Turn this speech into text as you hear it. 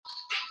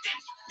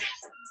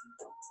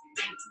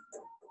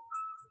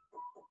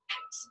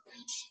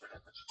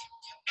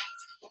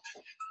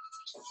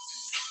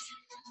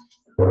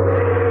Oh,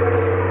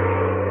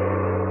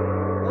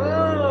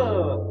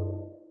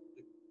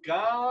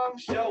 Gong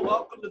Show.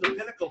 Welcome to the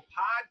Pinnacle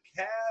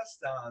Podcast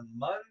on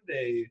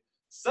Monday,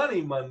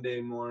 sunny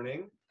Monday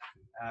morning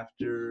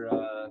after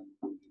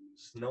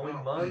snowy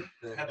month.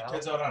 And had the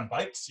kids out on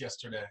bikes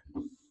yesterday.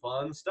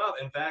 Fun stuff.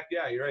 In fact,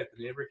 yeah, you're right.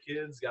 The neighbor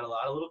kids got a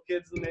lot of little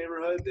kids in the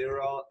neighborhood. They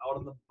were all out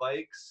on the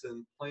bikes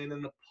and playing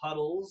in the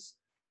puddles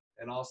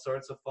and all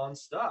sorts of fun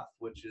stuff,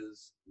 which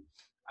is,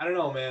 I don't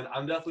know, man.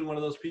 I'm definitely one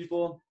of those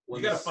people.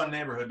 You got a fun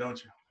neighborhood,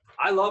 don't you?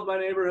 I love my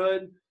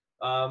neighborhood.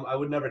 I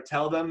would never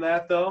tell them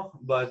that though,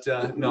 but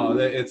no,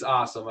 it's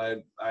awesome.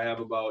 I have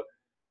about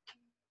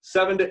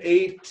 7 to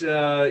 8. I'm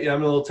in a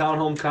little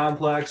townhome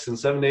complex, and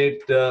 7 to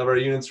 8 of our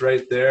units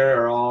right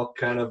there are all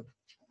kind of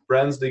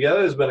friends together.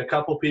 There's been a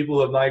couple people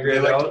who have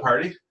migrated They like out. to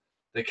party.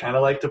 They kind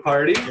of like to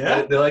party.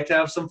 Yeah. They like to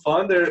have some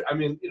fun. There's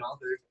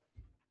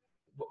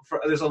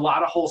a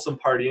lot of wholesome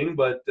partying,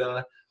 but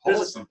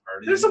there's some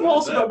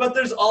wholesome, but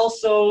there's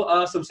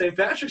also some St.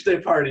 Patrick's Day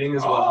partying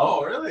as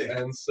well. Oh, really?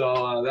 And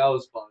so that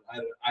was fun.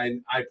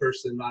 I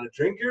personally am not a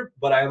drinker,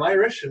 but I am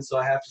Irish, and so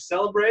I have to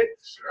celebrate.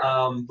 Sure.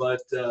 So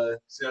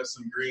you have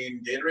some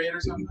green Gatorade or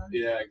something?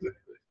 Yeah,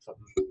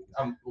 exactly.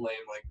 I'm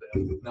lame like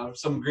that. No,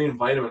 some green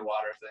vitamin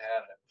water if they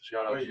had it.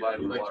 Shout out to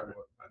Vitamin Water.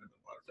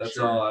 That's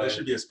sure. all. They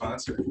should be a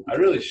sponsor. I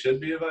really should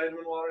be a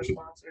Vitamin Water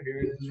sponsor.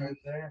 Here it is right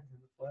there in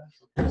the flash.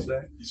 What can I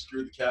say? You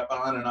screw the cap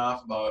on and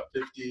off about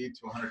 50 to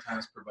 100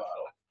 times per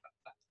bottle.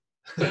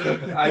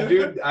 I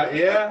do.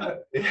 Yeah.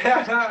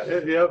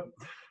 Yep.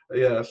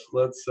 Yes.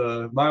 Let's.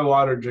 My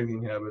water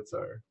drinking habits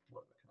are.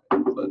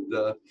 But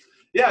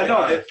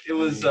it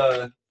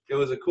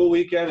was a cool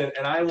weekend,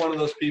 and I'm one of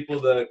those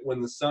people that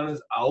when the sun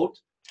is out,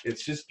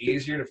 it's just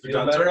easier to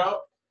feel better. Guns are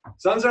out.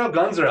 Suns are out.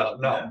 Guns are out.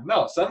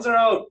 No. Suns are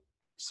out.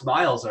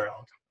 Smiles are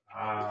out.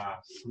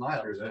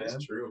 Smiles. Sure, that is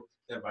true.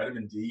 Yeah,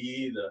 vitamin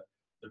D.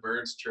 The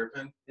birds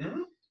chirping.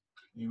 Mm-hmm.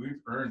 We've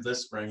earned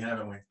this spring,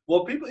 haven't we?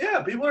 Well, people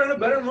are in a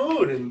better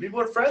mood, and people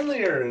are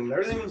friendlier, and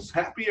everything's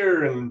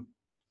happier, and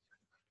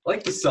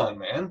like the sun,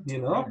 man.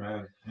 You know.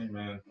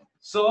 Amen.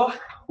 So,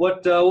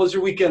 what was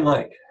your weekend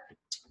like?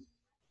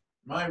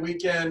 My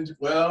weekend,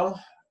 well,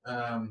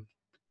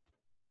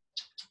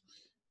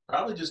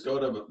 probably just go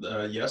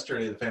to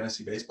yesterday, the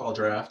fantasy baseball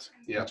draft,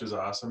 which was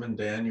awesome. And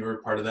Dan, you were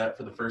part of that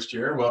for the first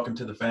year. Welcome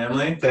to the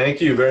family.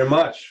 Thank you very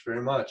much.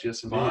 Very much.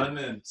 Yes, indeed. Fun.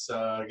 It's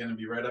going to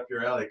be right up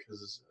your alley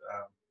because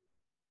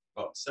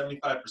about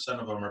 75%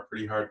 of them are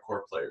pretty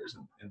hardcore players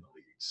in the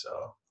league.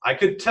 So I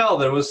could tell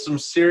there was some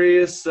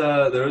serious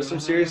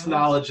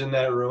knowledge in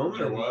that room.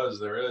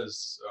 There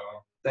is. So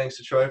thanks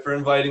to Troy for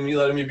inviting me,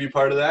 letting me be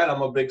part of that.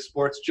 I'm a big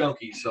sports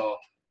junkie, so.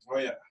 Oh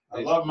yeah,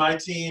 I love my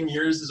team.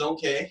 Yours is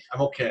okay.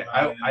 I'm okay.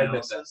 I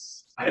admit that.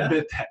 I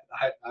admit that.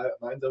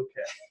 Mine's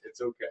okay. It's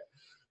okay.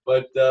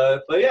 But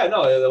yeah,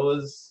 no, it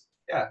was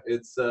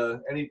it's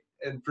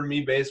and for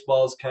me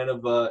baseball is kind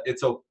of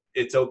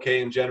it's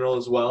okay in general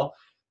as well.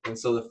 And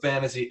so the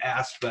fantasy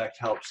aspect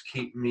helps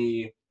keep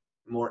me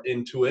more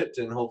into it,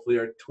 and hopefully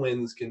our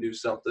twins can do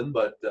something.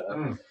 But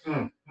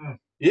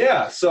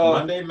yeah, so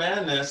Monday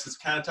Madness is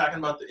kind of talking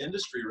about the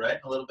industry, right?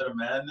 A little bit of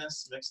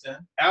madness mixed in.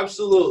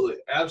 Absolutely.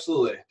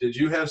 Did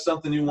you have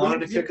something you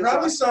wanted to kick us off? You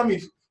probably saw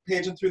me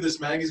paging through this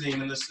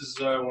magazine, and this is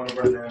one of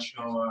our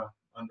national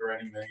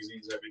underwriting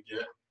magazines that we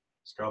get.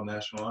 It's called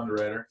National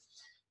Underwriter.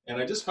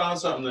 And I just found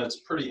something that's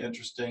pretty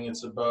interesting.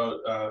 It's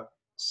about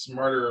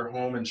smarter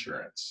home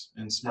insurance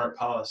and smart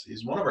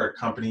policies. One of our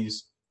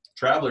companies,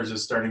 Travelers,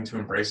 is starting to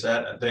embrace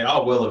that. They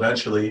all will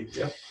eventually,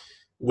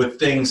 with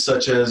things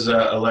such as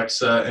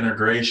Alexa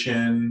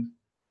integration,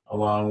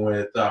 along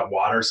with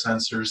water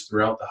sensors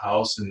throughout the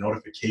house and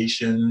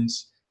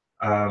notifications.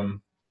 I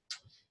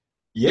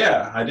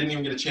didn't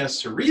even get a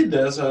chance to read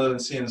this other than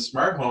seeing the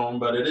smart home,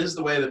 but it is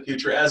the way of the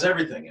future, as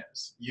everything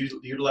is,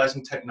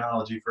 utilizing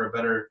technology for a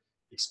better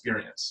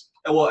experience.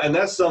 Well, and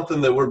that's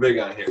something that we're big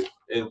on here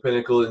in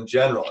Pinnacle in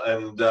general,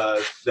 and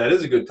that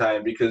is a good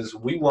time because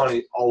we want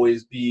to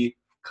always be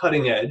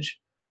cutting edge.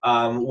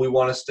 We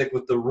want to stick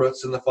with the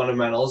roots and the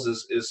fundamentals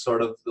is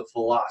sort of the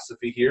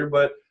philosophy here,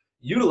 but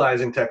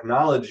utilizing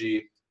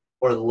technology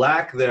or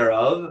lack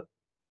thereof,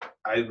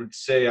 I would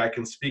say I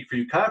can speak for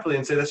you confidently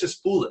and say that's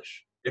just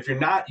foolish. If you're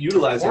not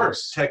utilizing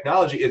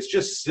technology, it's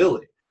just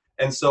silly.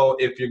 And so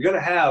if you're going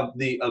to have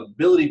the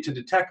ability to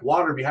detect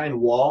water behind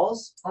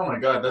walls. Oh, my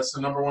God, that's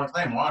the number one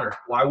claim, water.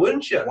 Why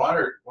wouldn't you?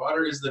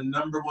 Water is the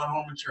number one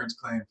home insurance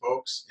claim,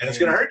 folks. And it's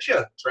going to hurt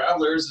you.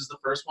 Travelers is the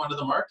first one to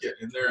the market,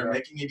 and they're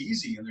making it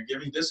easy, and they're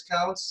giving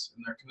discounts,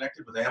 and they're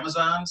connected with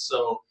Amazon.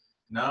 So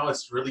now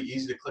it's really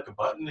easy to click a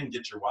button and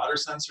get your water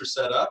sensor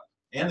set up,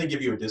 and they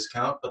give you a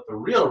discount. But the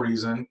real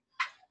reason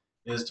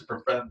is to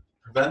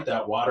prevent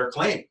that water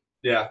claim.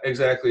 Yeah,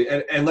 exactly.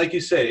 And like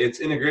you say, it's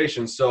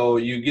integration. So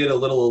you get a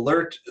little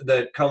alert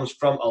that comes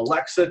from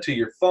Alexa to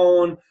your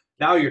phone.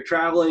 Now you're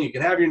traveling. You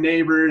can have your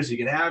neighbors. You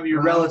can have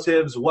your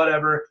relatives,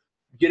 whatever.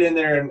 Get in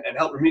there and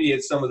help remediate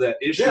some of that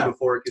issue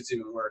before it gets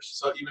even worse.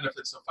 So even if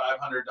it's a $500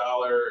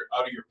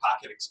 out of your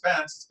pocket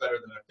expense, it's better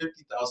than a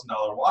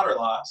 $50,000 water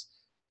loss,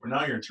 where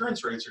now your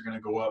insurance rates are going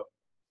to go up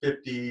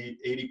 50,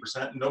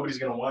 80%, and nobody's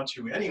going to want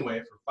you anyway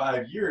for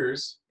 5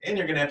 years, and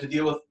you're going to have to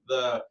deal with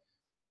the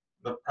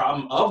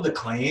problem of the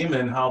claim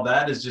and how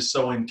that is just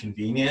so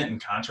inconvenient,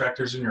 and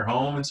contractors in your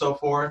home and so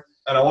forth.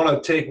 And I want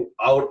to take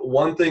out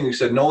one thing you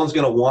said: no one's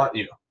going to want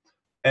you.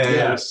 And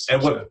Yes,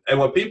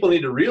 what people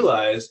need to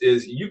realize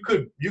is you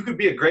could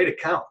be a great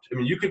account. I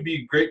mean, you could be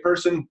a great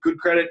person, good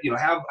credit,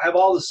 have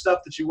all the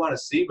stuff that you want to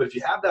see. But if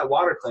you have that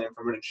water claim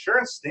from an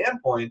insurance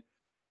standpoint,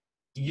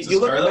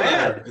 you look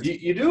bad.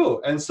 You do.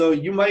 And so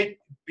you might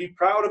be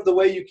proud of the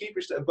way you keep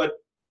your stuff, but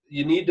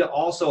you need to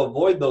also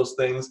avoid those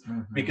things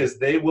because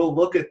they will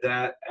look at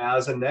that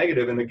as a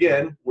negative. And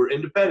again, we're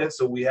independent,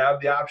 so we have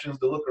the options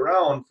to look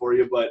around for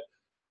you. But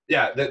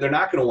yeah, they're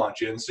not going to want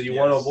you. And so you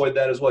want to avoid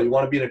that as well. You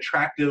want to be an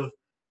attractive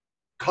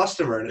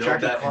customer, an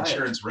attractive that client.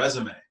 Insurance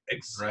resume,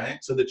 right?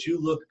 So that you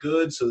look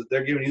good, so that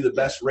they're giving you the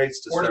best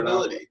rates to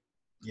portability. Start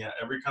yeah,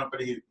 every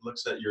company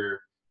looks at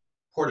your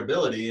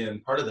portability,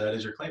 and part of that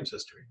is your claims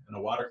history. And a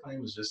water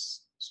claim is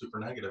just super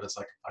negative. It's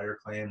like a fire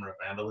claim or a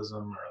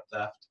vandalism or a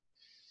theft.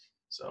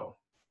 So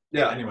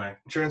yeah, anyway,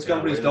 insurance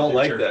companies don't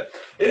like that.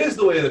 It is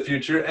the way of the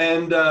future.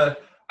 And I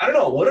don't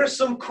know, what are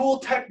some cool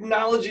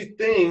technology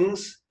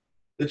things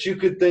that you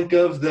could think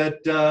of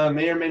that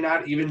may or may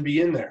not even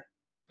be in there?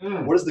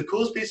 What is the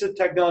coolest piece of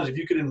technology, if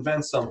you could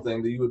invent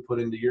something that you would put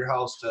into your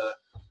house to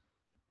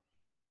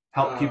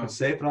help keep it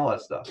safe and all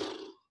that stuff?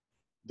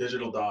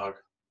 Digital dog.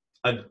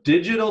 A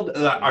digital?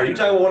 Are you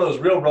talking about one of those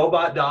real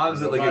robot dogs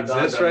that like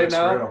exist right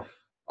now? Real.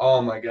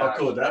 Oh my god! How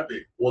cool would that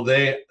be? Well,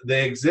 they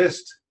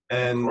exist,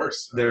 and of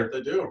course,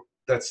 they do.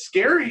 That's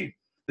scary.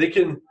 They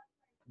can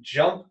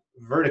jump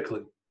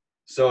vertically.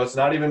 So it's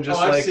not even just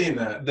like I've seen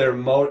that. Their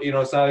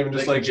it's not even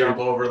just they like can jump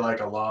over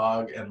like a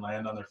log and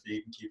land on their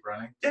feet and keep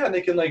running. Yeah, and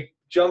they can like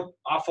jump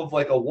off of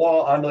like a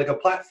wall onto like a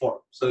platform.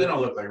 So they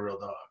don't look like real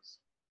dogs.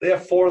 They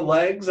have 4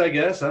 legs, I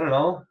guess. I don't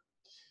know.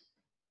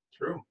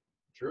 True.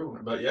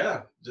 But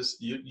yeah,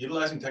 just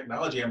utilizing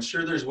technology. I'm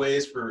sure there's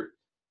ways for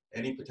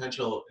any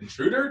potential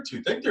intruder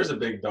to think there's a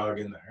big dog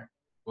in there,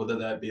 whether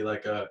that be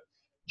like a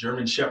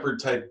German Shepherd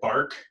type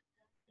bark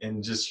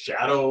and just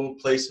shadow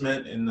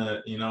placement in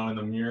the in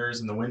the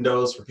mirrors and the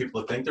windows for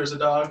people to think there's a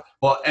dog.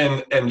 Well,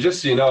 and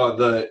just so you know,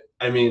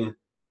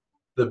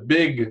 the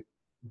big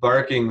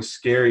barking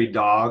scary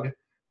dog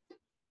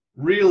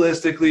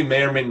realistically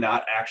may or may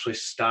not actually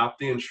stop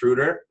the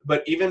intruder,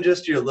 but even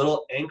just your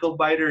little ankle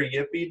biter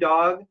yippy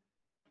dog,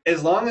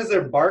 as long as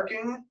they're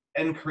barking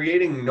and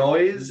creating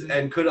noise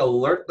and could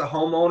alert the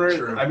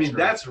homeowner,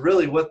 that's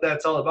really what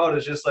that's all about.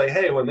 Is just like,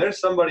 hey, when there's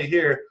somebody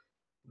here,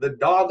 the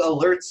dog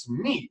alerts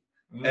me.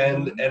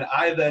 And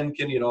I then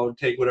can,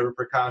 take whatever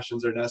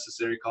precautions are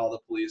necessary, call the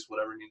police,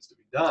 whatever needs to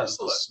be done. Just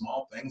those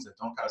small things that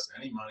don't cost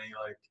any money.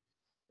 Like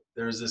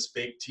there's this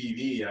fake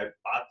TV. I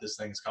bought this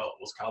thing. It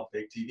was called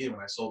fake TV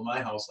when I sold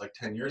my house like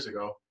 10 years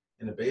ago.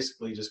 And it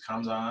basically just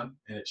comes on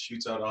and it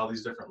shoots out all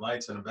these different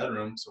lights in a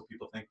bedroom, so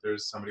people think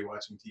there's somebody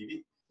watching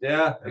TV.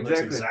 Yeah, it looks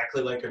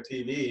exactly like a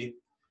TV.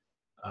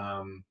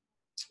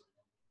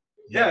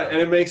 Yeah, and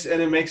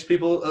it makes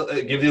people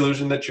give the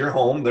illusion that you're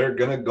home. They're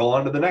gonna go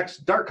on to the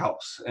next dark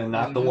house and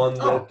not the one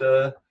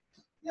that.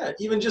 Yeah,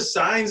 even just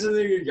signs in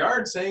your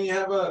yard saying you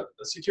have a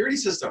security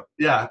system.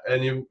 Yeah,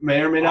 and you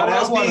may or may not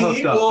have one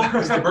hooked up.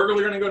 Is the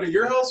burglar going to go to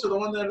your house or the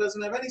one that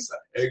doesn't have any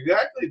signs?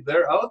 Exactly,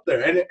 they're out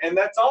there, and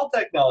that's all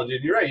technology.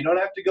 And you're right, you don't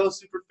have to go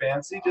super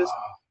fancy. Just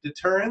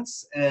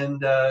deterrence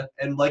and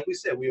like we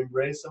said, we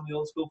embrace some of the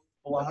old school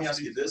philosophy. Let me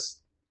ask you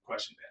this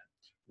question, Dan.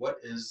 What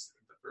is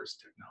the first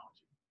technology?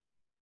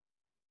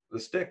 The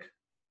stick.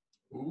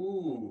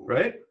 Ooh.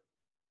 Right?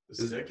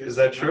 The stick is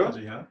that true?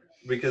 Huh?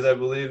 Because I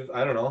believe,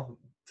 I don't know,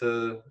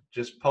 to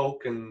just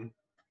poke and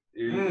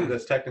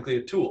that's technically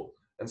a tool.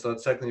 And so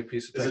it's technically a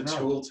piece of technology. Is it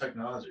tool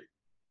technology?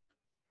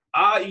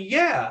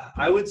 Yeah,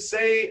 I would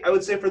say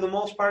for the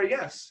most part,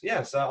 yes.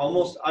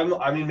 Almost.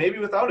 Maybe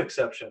without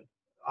exception,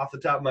 off the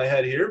top of my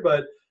head here.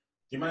 But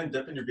do you mind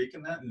dipping your beak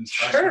in that and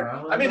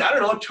sure? I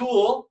don't know.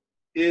 Tool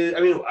is.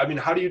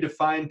 How do you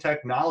define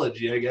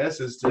technology? I guess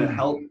is to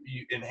help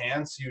you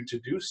enhance you to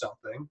do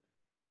something,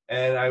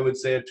 and I would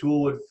say a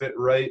tool would fit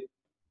right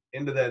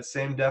into that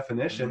same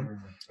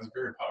definition. That's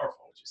very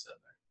powerful what you said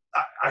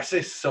there. I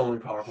say so many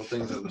powerful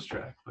things on this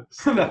track.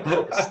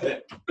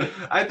 Stick.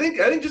 I think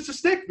just a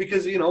stick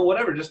because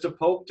whatever, just to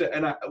poke to.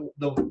 And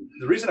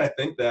the reason I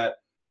think that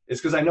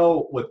is because I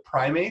know with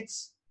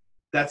primates,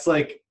 that's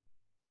like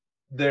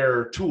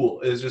their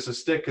tool is just a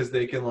stick because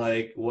they can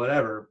like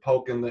whatever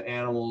poke in the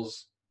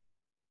animal's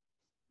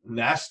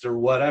nest or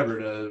whatever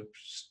to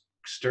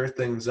stir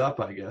things up.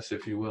 I guess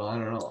if you will. I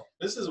don't know.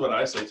 This is what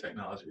I say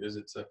technology is.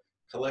 It's a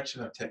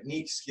collection of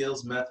techniques,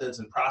 skills, methods,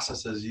 and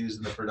processes used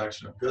in the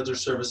production of goods or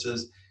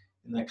services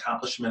in the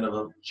accomplishment of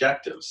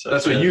objectives.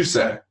 That's what you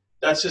say.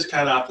 That's just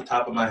kind of off the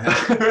top of my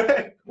head.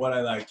 Right. What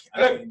I like.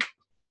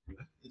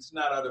 It's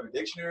not out of a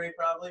dictionary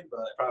probably,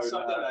 but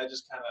something that I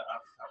just kind of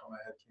off the top of my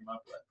head came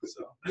up with.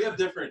 So we have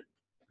different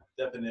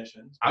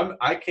definitions.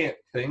 I can't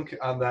think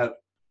on that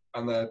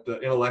on that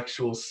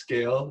intellectual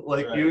scale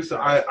like Right, you, so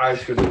right. I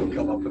couldn't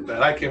come up with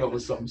that. I came up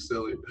with something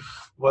silly,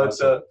 but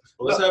Awesome.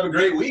 Well, let's have a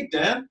great week,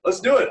 Dan. let's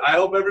do it. I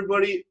hope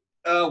everybody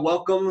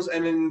welcomes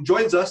and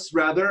joins us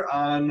rather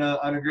on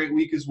a great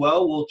week as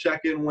well. We'll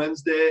check in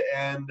Wednesday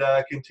and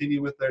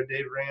continue with our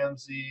Dave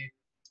Ramsey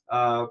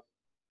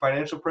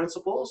financial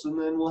principles, and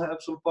then we'll have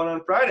some fun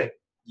on Friday.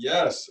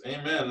 Yes,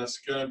 amen. That's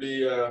going to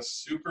be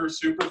super,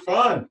 super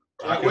fun.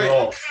 Rock Can't and wait.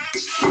 roll.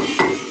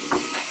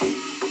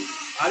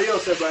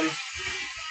 Adios, everybody.